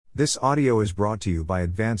This audio is brought to you by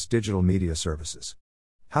Advanced Digital Media Services.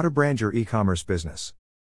 How to brand your e-commerce business.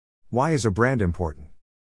 Why is a brand important?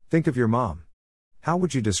 Think of your mom. How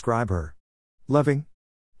would you describe her? Loving?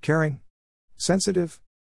 Caring? Sensitive?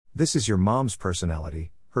 This is your mom's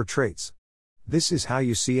personality, her traits. This is how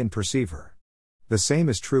you see and perceive her. The same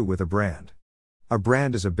is true with a brand. A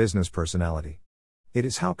brand is a business personality. It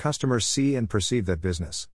is how customers see and perceive that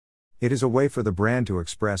business. It is a way for the brand to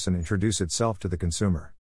express and introduce itself to the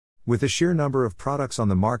consumer. With the sheer number of products on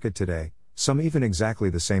the market today, some even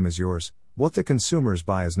exactly the same as yours, what the consumers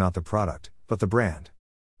buy is not the product, but the brand.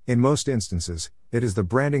 In most instances, it is the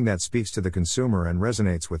branding that speaks to the consumer and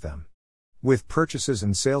resonates with them. With purchases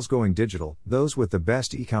and sales going digital, those with the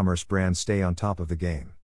best e-commerce brands stay on top of the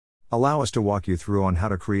game. Allow us to walk you through on how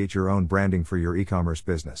to create your own branding for your e-commerce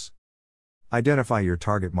business. Identify your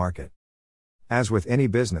target market. As with any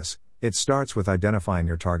business, it starts with identifying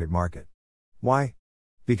your target market. Why?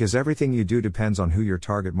 Because everything you do depends on who your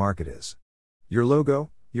target market is. Your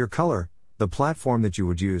logo, your color, the platform that you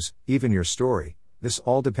would use, even your story, this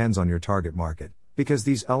all depends on your target market, because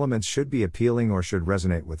these elements should be appealing or should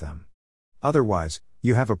resonate with them. Otherwise,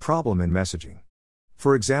 you have a problem in messaging.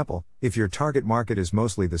 For example, if your target market is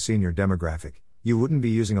mostly the senior demographic, you wouldn't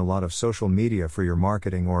be using a lot of social media for your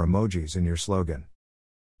marketing or emojis in your slogan.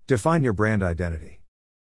 Define your brand identity.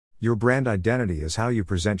 Your brand identity is how you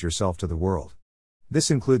present yourself to the world. This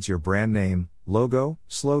includes your brand name, logo,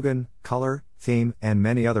 slogan, color, theme, and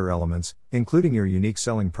many other elements, including your unique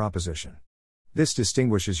selling proposition. This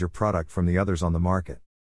distinguishes your product from the others on the market.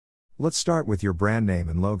 Let's start with your brand name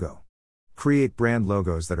and logo. Create brand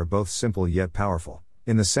logos that are both simple yet powerful,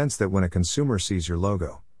 in the sense that when a consumer sees your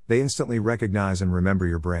logo, they instantly recognize and remember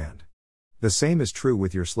your brand. The same is true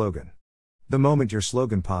with your slogan. The moment your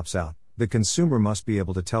slogan pops out, the consumer must be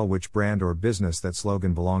able to tell which brand or business that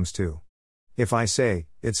slogan belongs to. If I say,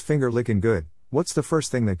 "It's finger lickin' good," what's the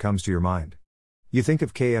first thing that comes to your mind? You think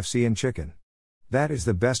of KFC and chicken. That is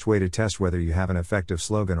the best way to test whether you have an effective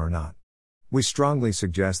slogan or not. We strongly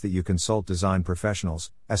suggest that you consult design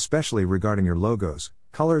professionals, especially regarding your logos,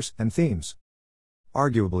 colors, and themes.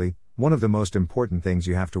 Arguably, one of the most important things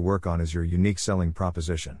you have to work on is your unique selling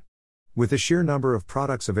proposition. With the sheer number of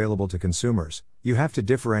products available to consumers, you have to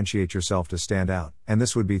differentiate yourself to stand out, and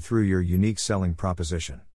this would be through your unique selling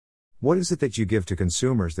proposition. What is it that you give to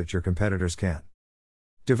consumers that your competitors can't?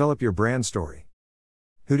 Develop your brand story.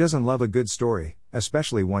 Who doesn't love a good story,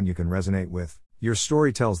 especially one you can resonate with? Your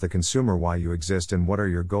story tells the consumer why you exist and what are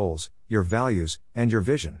your goals, your values, and your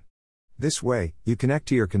vision. This way, you connect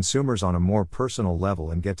to your consumers on a more personal level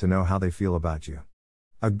and get to know how they feel about you.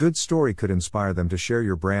 A good story could inspire them to share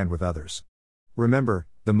your brand with others. Remember,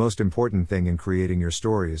 the most important thing in creating your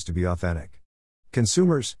story is to be authentic.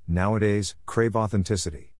 Consumers, nowadays, crave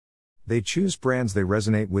authenticity. They choose brands they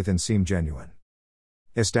resonate with and seem genuine.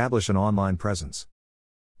 Establish an online presence.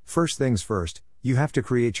 First things first, you have to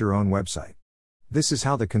create your own website. This is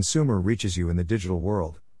how the consumer reaches you in the digital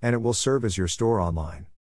world, and it will serve as your store online.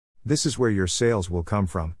 This is where your sales will come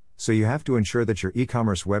from, so you have to ensure that your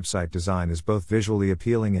e-commerce website design is both visually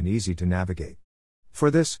appealing and easy to navigate. For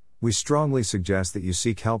this, we strongly suggest that you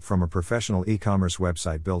seek help from a professional e-commerce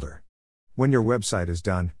website builder. When your website is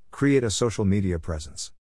done, create a social media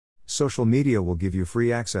presence. Social media will give you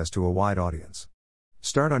free access to a wide audience.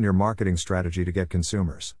 Start on your marketing strategy to get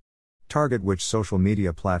consumers. Target which social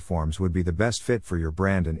media platforms would be the best fit for your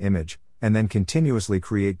brand and image, and then continuously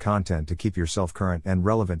create content to keep yourself current and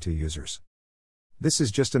relevant to users. This is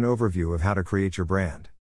just an overview of how to create your brand.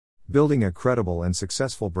 Building a credible and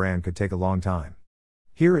successful brand could take a long time.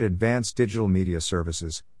 Here at Advanced Digital Media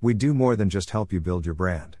Services, we do more than just help you build your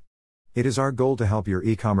brand. It is our goal to help your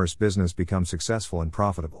e-commerce business become successful and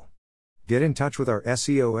profitable. Get in touch with our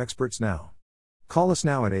SEO experts now. Call us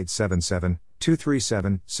now at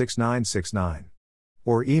 877-237-6969.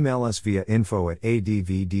 Or email us via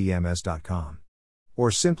info@advdms.com.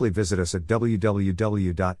 Or simply visit us at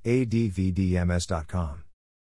www.advdms.com.